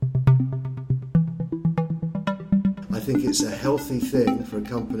I think it's a healthy thing for a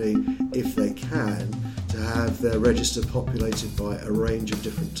company, if they can, to have their register populated by a range of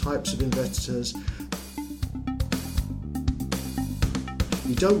different types of investors.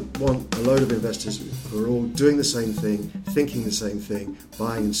 You don't want a load of investors who are all doing the same thing, thinking the same thing,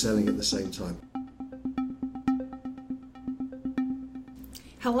 buying and selling at the same time.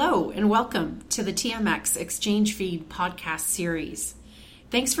 Hello and welcome to the TMX Exchange Feed podcast series.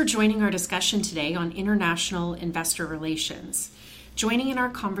 Thanks for joining our discussion today on international investor relations. Joining in our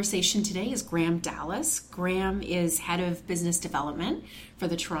conversation today is Graham Dallas. Graham is head of business development for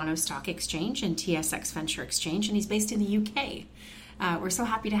the Toronto Stock Exchange and TSX Venture Exchange, and he's based in the UK. We're so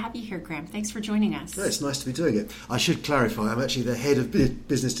happy to have you here, Graham. Thanks for joining us. No, it's nice to be doing it. I should clarify, I'm actually the head of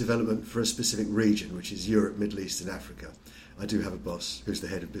business development for a specific region, which is Europe, Middle East and Africa. I do have a boss who's the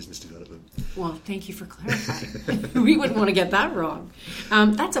head of business development. Well, thank you for clarifying. We wouldn't want to get that wrong.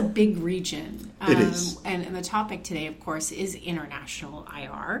 That's a big region. It is. And the topic today, of course, is international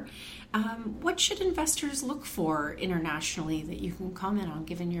IR. What should investors look for internationally that you can comment on,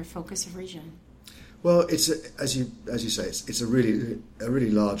 given your focus of region? Well, it's as you say, it's a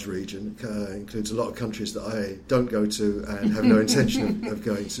really large region. It includes a lot of countries that I don't go to and have no intention of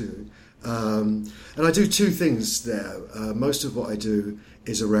going to. And I do two things there. Most of what I do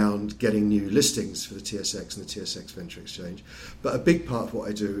is around getting new listings for the TSX and the TSX Venture Exchange. But a big part of what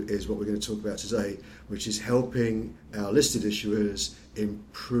I do is what we're going to talk about today, which is helping our listed issuers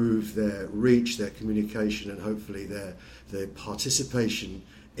improve their reach, their communication, and hopefully their participation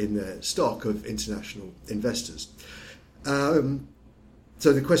in their stock of international investors.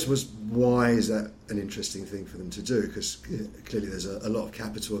 So the question was, why is that an interesting thing for them to do? Because clearly there's a lot of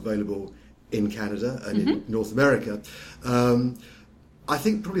capital available in Canada and in North America. I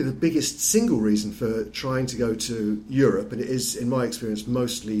think probably the biggest single reason for trying to go to Europe, and it is, in my experience,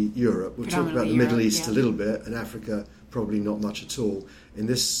 mostly Europe. We'll talk about the Middle East a little bit, and Africa probably not much at all in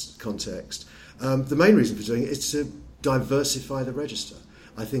this context. The main reason for doing it is to diversify the register.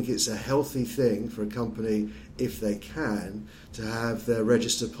 I think it's a healthy thing for a company, if they can, to have their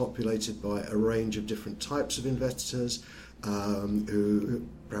register populated by a range of different types of investors who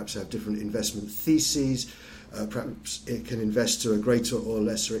perhaps have different investment theses. Perhaps it can invest to a greater or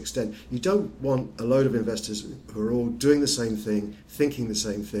lesser extent. You don't want a load of investors who are all doing the same thing, thinking the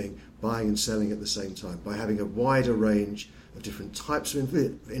same thing, buying and selling at the same time. By having a wider range of different types of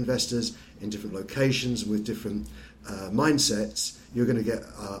investors in different locations and with different mindsets, you're going to get,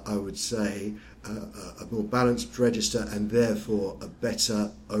 I would say, a more balanced register and therefore a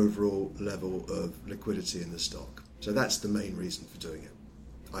better overall level of liquidity in the stock. So that's the main reason for doing it,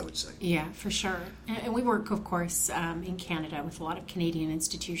 I would say. Yeah, for sure. And we work, of course, in Canada with a lot of Canadian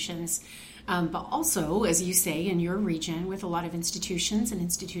institutions, but also, as you say, in your region with a lot of institutions and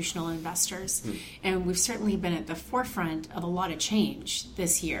institutional investors. And we've certainly been at the forefront of a lot of change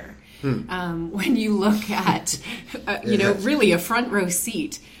this year. When you look at, really a front row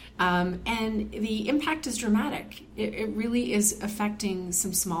seat. And the impact is dramatic. It really is affecting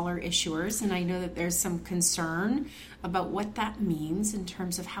some smaller issuers, and I know that there's some concern about what that means in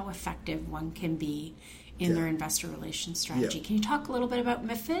terms of how effective one can be in their investor relations strategy. Can you talk a little bit about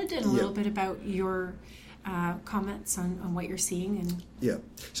MiFID and a little bit about your comments on what you're seeing?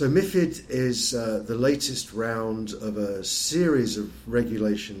 So MiFID is the latest round of a series of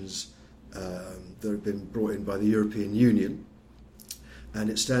regulations that have been brought in by the European Union. And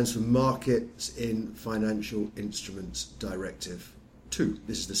it stands for Markets in Financial Instruments Directive 2.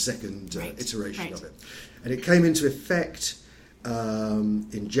 This is the second iteration of it. And it came into effect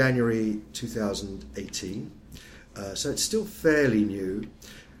in January 2018. So it's still fairly new.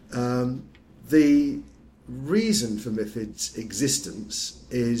 The reason for MiFID's existence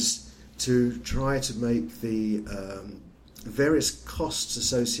is to try to make the various costs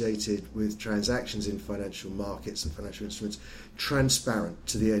associated with transactions in financial markets and financial instruments transparent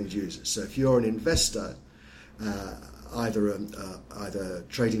to the end user. So if you're an investor, either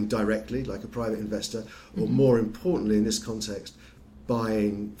trading directly like a private investor, or more importantly in this context,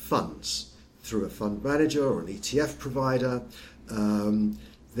 buying funds through a fund manager or an ETF provider,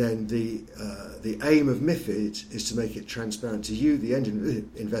 then the aim of MiFID is to make it transparent to you, the end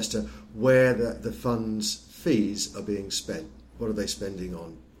investor, where the fund's fees are being spent. What are they spending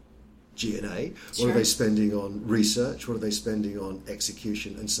on G&A? What are they spending on research? What are they spending on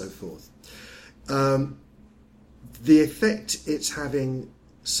execution, and so forth? The effect it's having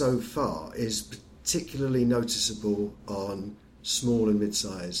so far is particularly noticeable on small and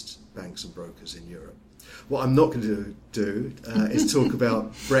mid-sized banks and brokers in Europe. What I'm not going to do is talk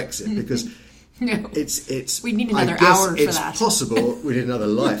about Brexit, because we need another hour for that. It's possible we need another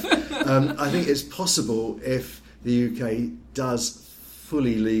life. I think it's possible if the UK does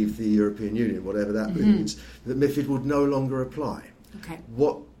fully leave the European Union, whatever that means, that MiFID would no longer apply. Okay.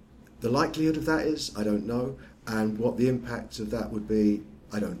 What the likelihood of that is, I don't know, and what the impact of that would be,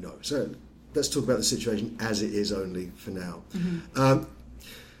 I don't know. So let's talk about the situation as it is only for now.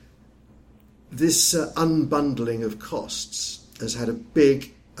 This unbundling of costs has had a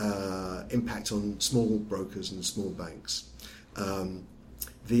big impact on small brokers and small banks.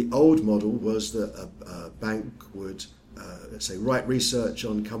 The old model was that a bank would, let's say, write research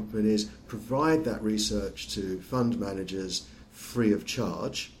on companies, provide that research to fund managers free of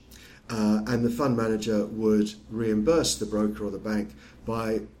charge, and the fund manager would reimburse the broker or the bank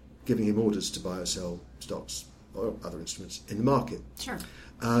by giving him orders to buy or sell stocks or other instruments in the market. Sure.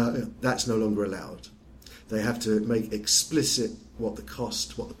 That's no longer allowed. They have to make explicit what the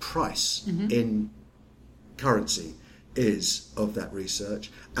cost, what the price in currency is of that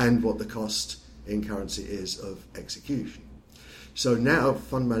research and what the cost in currency is of execution. So now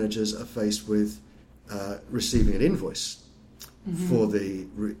fund managers are faced with receiving an invoice for the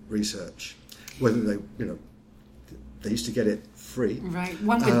research, whether they used to get it free. Right.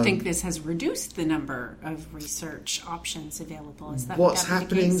 One would think this has reduced the number of research options available. Is that what's would that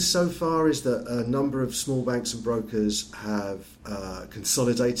be the happening case? so far is that a number of small banks and brokers have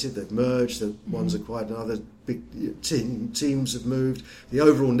consolidated, they've merged, one's acquired another, big teams have moved. The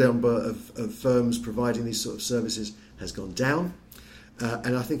overall number of firms providing these sort of services has gone down.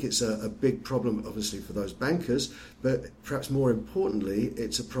 And I think it's a big problem, obviously, for those bankers, but perhaps more importantly,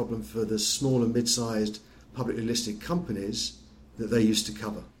 it's a problem for the small and mid-sized publicly listed companies that they used to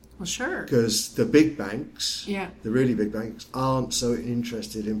cover. Well, sure. Because the big banks, Yeah. the really big banks, aren't so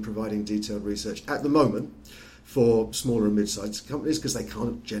interested in providing detailed research at the moment for smaller and mid-sized companies because they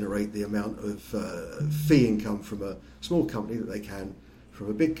can't generate the amount of fee income from a small company that they can from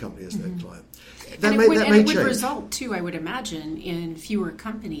a big company as their client. That And it would change. result, too, I would imagine, in fewer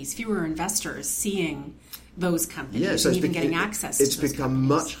companies, fewer investors seeing those companies Yeah, so and even getting access to it's those become companies.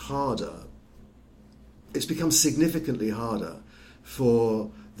 much harder. It's become significantly harder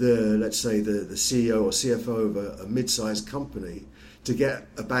for let's say the CEO or CFO of a mid-sized company to get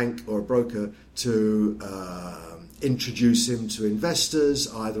a bank or a broker to introduce him to investors,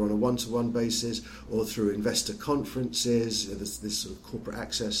 either on a one-to-one basis or through investor conferences. This sort of corporate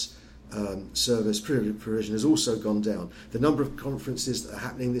access service provision has also gone down. The number of conferences that are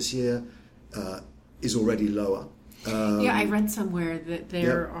happening this year is already lower. I read somewhere that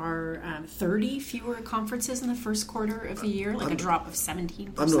there are 30 fewer conferences in the first quarter of the year, like a drop of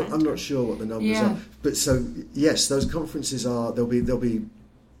 17%. I'm not sure what the numbers are, but so yes, those conferences are there'll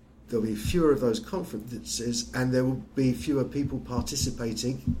be fewer of those conferences, and there will be fewer people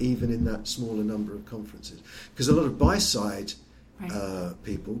participating even in that smaller number of conferences, because a lot of buy side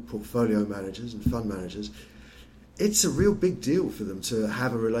people, portfolio managers and fund managers, it's a real big deal for them to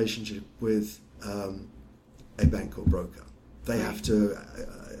have a relationship with a bank or broker. They have to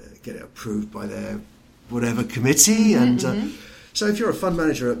get it approved by their whatever committee. And so if you're a fund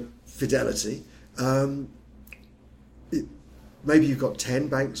manager at Fidelity, maybe you've got 10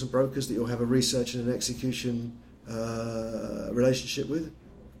 banks and brokers that you'll have a research and an execution relationship with.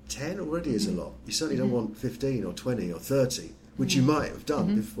 10 already is a lot. You certainly don't want 15 or 20 or 30, which you might have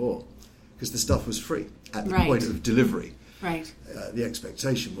done before, because the stuff was free at the point of delivery. Right. The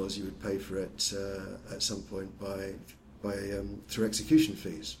expectation was you would pay for it at some point by through execution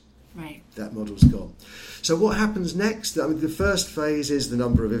fees. Right. That model's gone. So what happens next? I mean, the first phase is the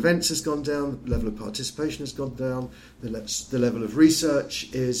number of events has gone down, the level of participation has gone down, the level of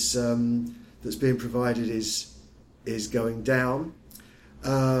research is that's being provided is going down.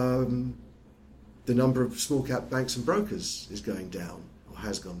 The number of small cap banks and brokers is going down, or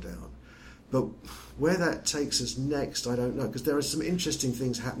has gone down. But where that takes us next, I don't know, because there are some interesting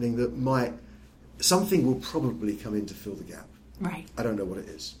things happening that something will probably come in to fill the gap. Right. I don't know what it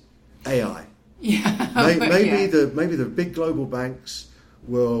is. AI. Yeah. Maybe the big global banks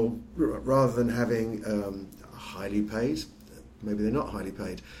will, rather than having highly paid, maybe they're not highly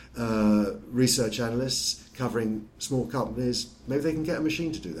paid, research analysts covering small companies, maybe they can get a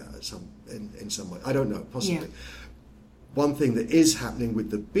machine to do that in some way. I don't know, possibly. Yeah. One thing that is happening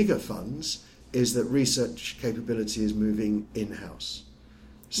with the bigger funds is that research capability is moving in-house.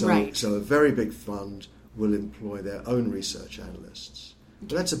 So a very big fund will employ their own research analysts.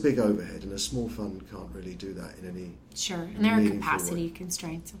 But that's a big overhead, and a small fund can't really do that in any Sure, and there are meaningful capacity way.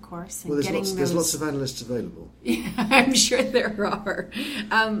 Constraints, of course. And Well, there's lots of analysts available. Yeah, I'm sure there are.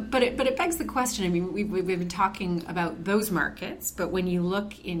 But it begs the question. I mean, we've been talking about those markets, but when you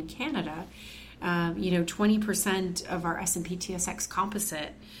look in Canada, 20% of our S&P TSX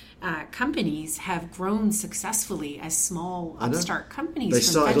Composite companies have grown successfully as small upstart companies. They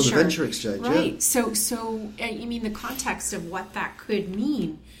started on the venture exchange, right? Yeah. So I mean, the context of what that could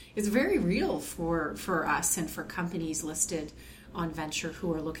mean is very real for us and for companies listed on venture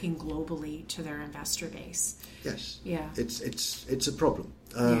who are looking globally to their investor base. Yes. Yeah. It's a problem.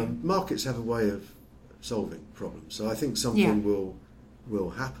 Markets have a way of solving problems, so I think something will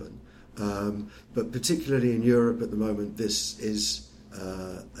happen. But particularly in Europe at the moment, this is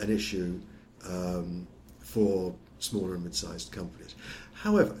an issue for smaller and mid-sized companies.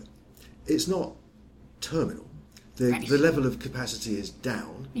 However, it's not terminal. The level of capacity is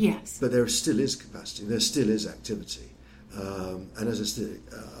down, yes, but there still is capacity. There still is activity, and as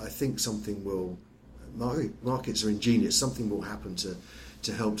I think something will. Markets are ingenious. Something will happen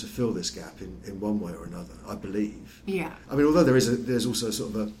to help to fill this gap in one way or another. I believe. Yeah. I mean, although there's also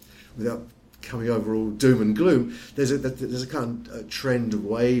sort of without coming over all doom and gloom, there's a kind of trend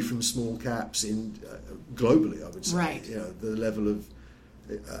away from small caps in globally. I would say. Right. The level of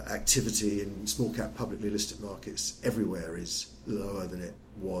activity in small cap publicly listed markets everywhere is lower than it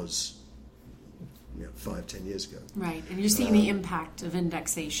was 5-10 years ago. Right, and you're seeing the impact of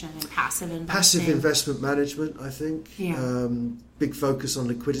indexation and passive investing. Passive investment management, I think. Yeah. Big focus on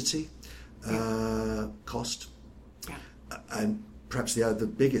liquidity, cost, and perhaps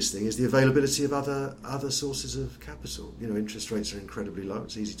the biggest thing is the availability of other sources of capital. Interest rates are incredibly low.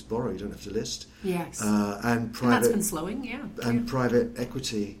 It's easy to borrow. You don't have to list. Yes. And that's been slowing. Yeah. And private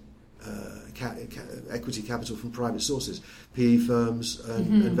equity. Equity capital from private sources, PE firms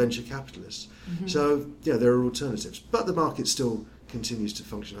and venture capitalists. Mm-hmm. So, there are alternatives. But the market still continues to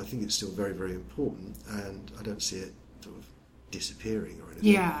function. I think it's still very, very important, and I don't see it sort of disappearing or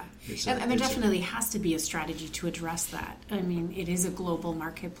anything. Yeah, and there definitely has to be a strategy to address that. I mean, it is a global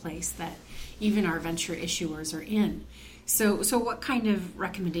marketplace that even our venture issuers are in. So what kind of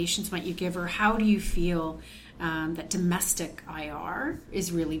recommendations might you give, or how do you feel that domestic IR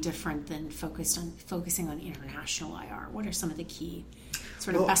is really different than focusing on international IR? What are some of the key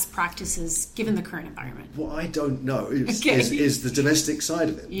sort of best practices given the current environment? What I don't know is the domestic side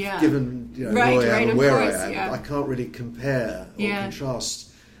of it. Yeah. Given who I am and where I am, I can't really compare or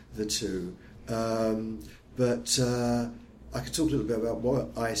contrast the two. But I could talk a little bit about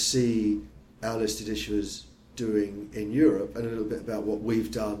what I see our listed issuers doing in Europe, and a little bit about what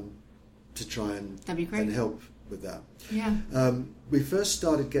we've done to try and help with that. Yeah. We first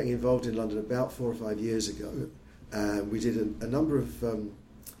started getting involved in London about 4 or 5 years ago, and we did a number of,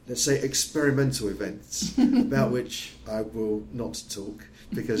 let's say, experimental events about which I will not talk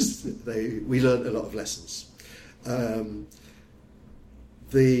because we learned a lot of lessons.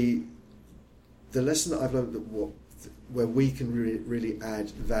 The lesson that I've learned where we can really add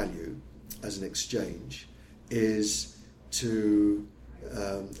value as an exchange is to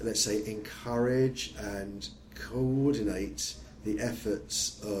let's say encourage and coordinate the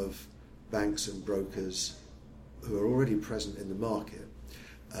efforts of banks and brokers who are already present in the market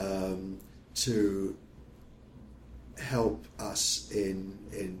to help us in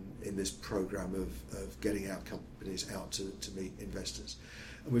this program of getting our companies out to meet investors.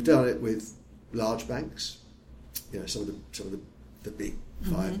 And we've done it with large banks, some of the big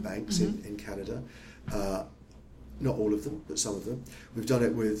 5 banks in Canada. Not all of them, but some of them. We've done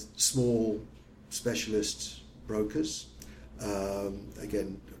it with small specialist brokers.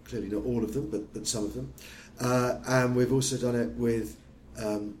 Again, clearly not all of them, but some of them. And we've also done it with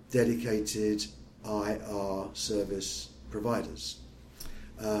dedicated IR service providers.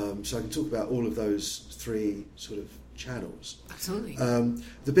 So I can talk about all of those 3 sort of channels. Absolutely.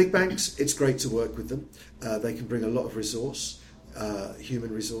 The big banks, it's great to work with them. They can bring a lot of resource,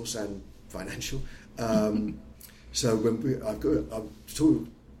 human resource and financial. So I'm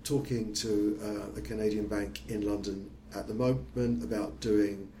talking to a Canadian bank in London at the moment about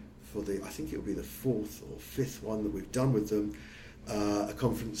doing I think it'll be the 4th or 5th one that we've done with them, a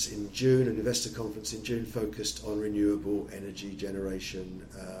conference in June, an investor conference in June focused on renewable energy generation,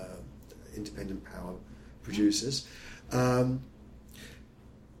 independent power producers. They're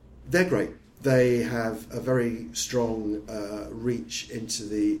great. They have a very strong reach into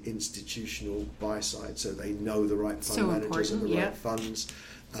the institutional buy side, so they know the right fund managers and the right funds,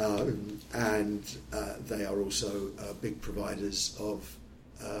 and they are also big providers of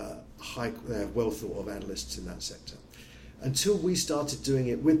they have well thought of analysts in that sector. Until we started doing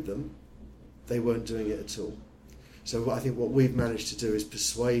it with them, they weren't doing it at all. So I think what we've managed to do is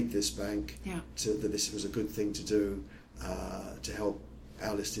persuade this bank that this was a good thing to do to help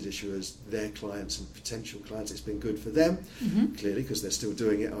our listed issuers, their clients and potential clients. It's been good for them, clearly, because they're still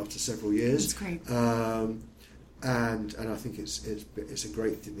doing it after several years. That's great. And I think it's a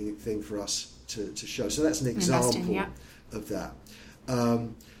great thing for us to show. So that's an example of that.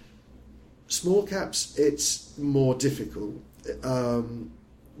 Small caps, it's more difficult.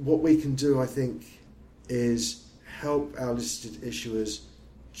 What we can do, I think, is help our listed issuers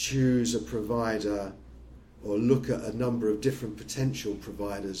choose a provider or look at a number of different potential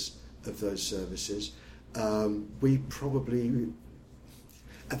providers of those services. We probably,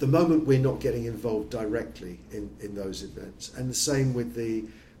 at the moment, we're not getting involved directly in those events. And the same with the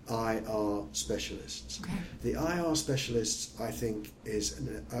IR specialists. Okay. The IR specialists, I think,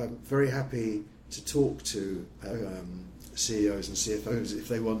 I'm very happy to talk to CEOs and CFOs if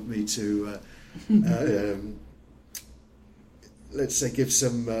they want me to, let's say, give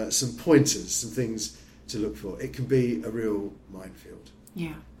some pointers, some things to look for. It can be a real minefield.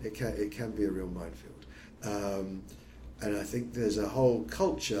 Yeah. It can be a real minefield. And I think there's a whole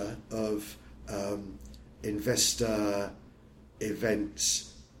culture of investor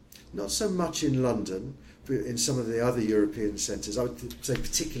events, not so much in London, but in some of the other European centres. I would say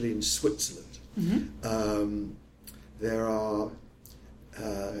particularly in Switzerland. There are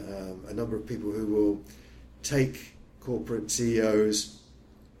a number of people who will take corporate CEOs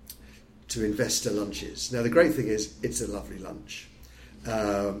to investor lunches. Now, the great thing is it's a lovely lunch,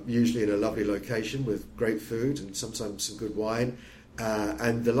 usually in a lovely location with great food and sometimes some good wine.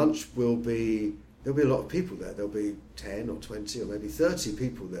 And the lunch there'll be a lot of people there. There'll be 10 or 20 or maybe 30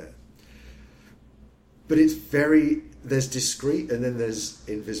 people there. But there's discreet and then there's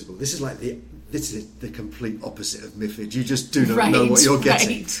invisible. This is the complete opposite of MiFID. You just do not know what you're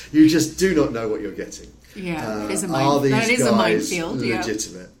getting. You just do not know what you're getting. Yeah, that is a minefield.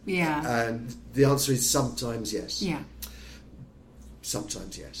 Legitimate? Yeah. And the answer is sometimes yes. Yeah.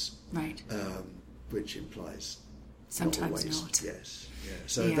 Sometimes yes. Right. Which implies sometimes not always not. yes. Yeah.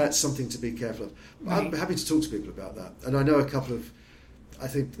 So that's something to be careful of. Right. I'm happy to talk to people about that. And I know a couple of, I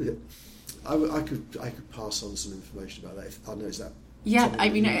think I could pass on some information about that. If I know, is that? Yeah, I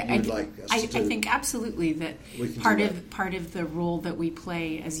mean, I think absolutely that part of the role that we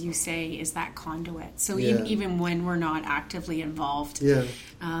play, as you say, is that conduit. So even when we're not actively involved,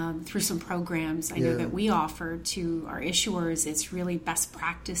 through some programs, I know that we offer to our issuers, it's really best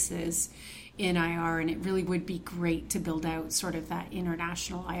practices in IR, and it really would be great to build out sort of that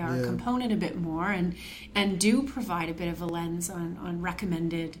international IR component a bit more, and do provide a bit of a lens on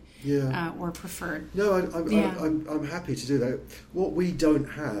recommended or preferred. No, I'm happy to do that. What we don't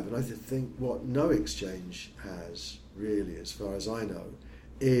have, and I think what no exchange has really, as far as I know,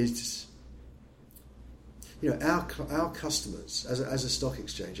 is our customers as a stock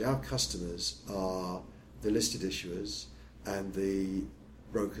exchange. Our customers are the listed issuers and the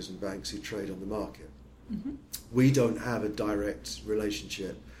brokers and banks who trade on the market. Mm-hmm. We don't have a direct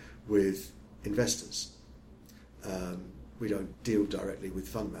relationship with investors. We don't deal directly with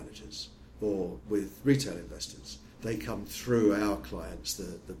fund managers or with retail investors. They come through our clients,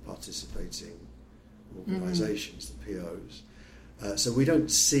 the participating organisations, the POs. So we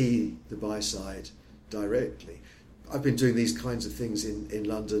don't see the buy side directly. I've been doing these kinds of things in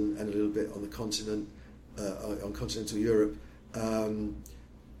London and a little bit on the continent, on continental Europe,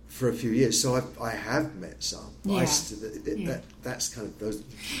 for a few years, so I have met some. That's kind of those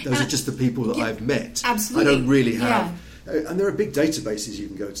are just the people that I've met. Absolutely, I don't really have, and there are big databases you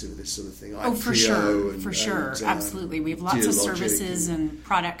can go to with this sort of thing. For sure, absolutely. We have lots of services and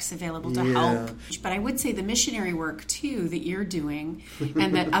products available to help. But I would say the missionary work too that you're doing,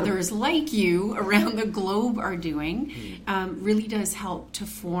 and that others like you around the globe are doing, really does help to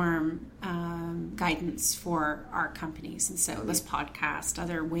form guidance for our companies. And so this podcast,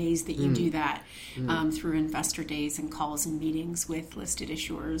 other ways that you do that through investor days and calls and meetings with listed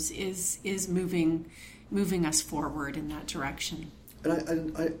issuers is moving us forward in that direction.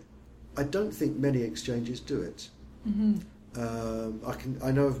 And I don't think many exchanges do it. Mm-hmm.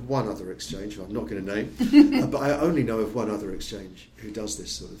 I know of one other exchange who I'm not going to name, but I only know of one other exchange who does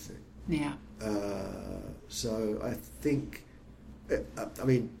this sort of thing. Yeah. So I think, I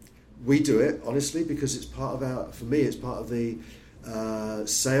mean, we do it honestly because it's part of for me, it's part of the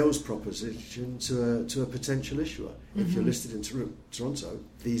sales proposition to a potential issuer. Mm-hmm. If you're listed in Toronto,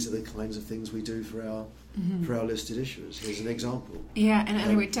 these are the kinds of things we do for our listed issuers. Here's an example. Yeah, and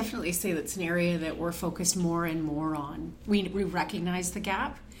I would definitely say that's an area that we're focused more and more on. We recognize the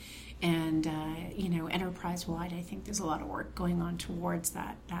gap, and enterprise-wide, I think there's a lot of work going on towards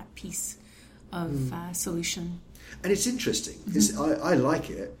that piece of solution. And it's interesting. Mm-hmm. I like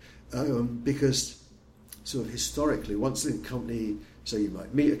it because sort of historically, once the company, so you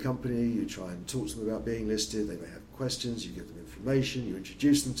might meet a company, you try and talk to them about being listed, they may have questions, you give them information, you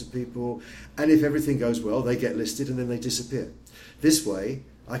introduce them to people, and if everything goes well, they get listed and then they disappear. This way,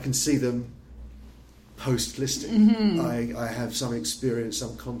 I can see them post-listing. I have some experience,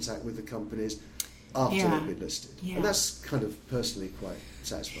 some contact with the companies after they've been listed. Yeah. And that's kind of personally quite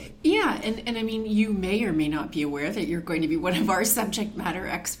satisfying. Yeah, and I mean, you may or may not be aware that you're going to be one of our subject matter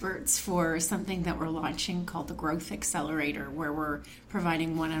experts for something that we're launching called the Growth Accelerator, where we're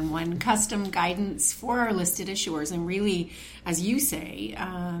providing one-on-one custom guidance for our listed issuers and really, as you say,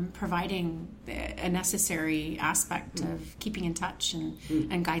 providing a necessary aspect of keeping in touch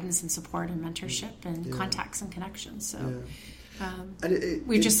and guidance and support and mentorship and contacts and connections. So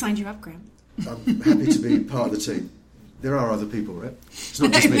we've just signed you up, Graham. I'm happy to be part of the team. There are other people, right? It's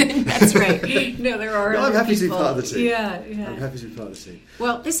not just me. That's right. No, there are other I'm happy people. to be part of the team. Yeah. I'm happy to be part of the team.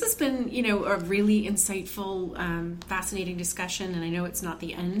 Well, this has been, a really insightful, fascinating discussion, and I know it's not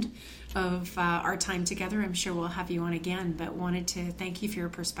the end of our time together. I'm sure we'll have you on again, but wanted to thank you for your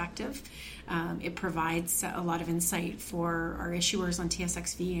perspective. It provides a lot of insight for our issuers on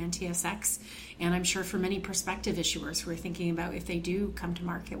TSXV and TSX, and I'm sure for many prospective issuers who are thinking about if they do come to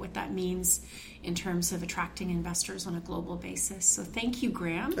market, what that means in terms of attracting investors on a global basis. So thank you,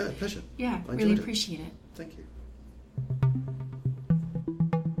 Graham. Pleasure. Yeah, really appreciate it. Thank you.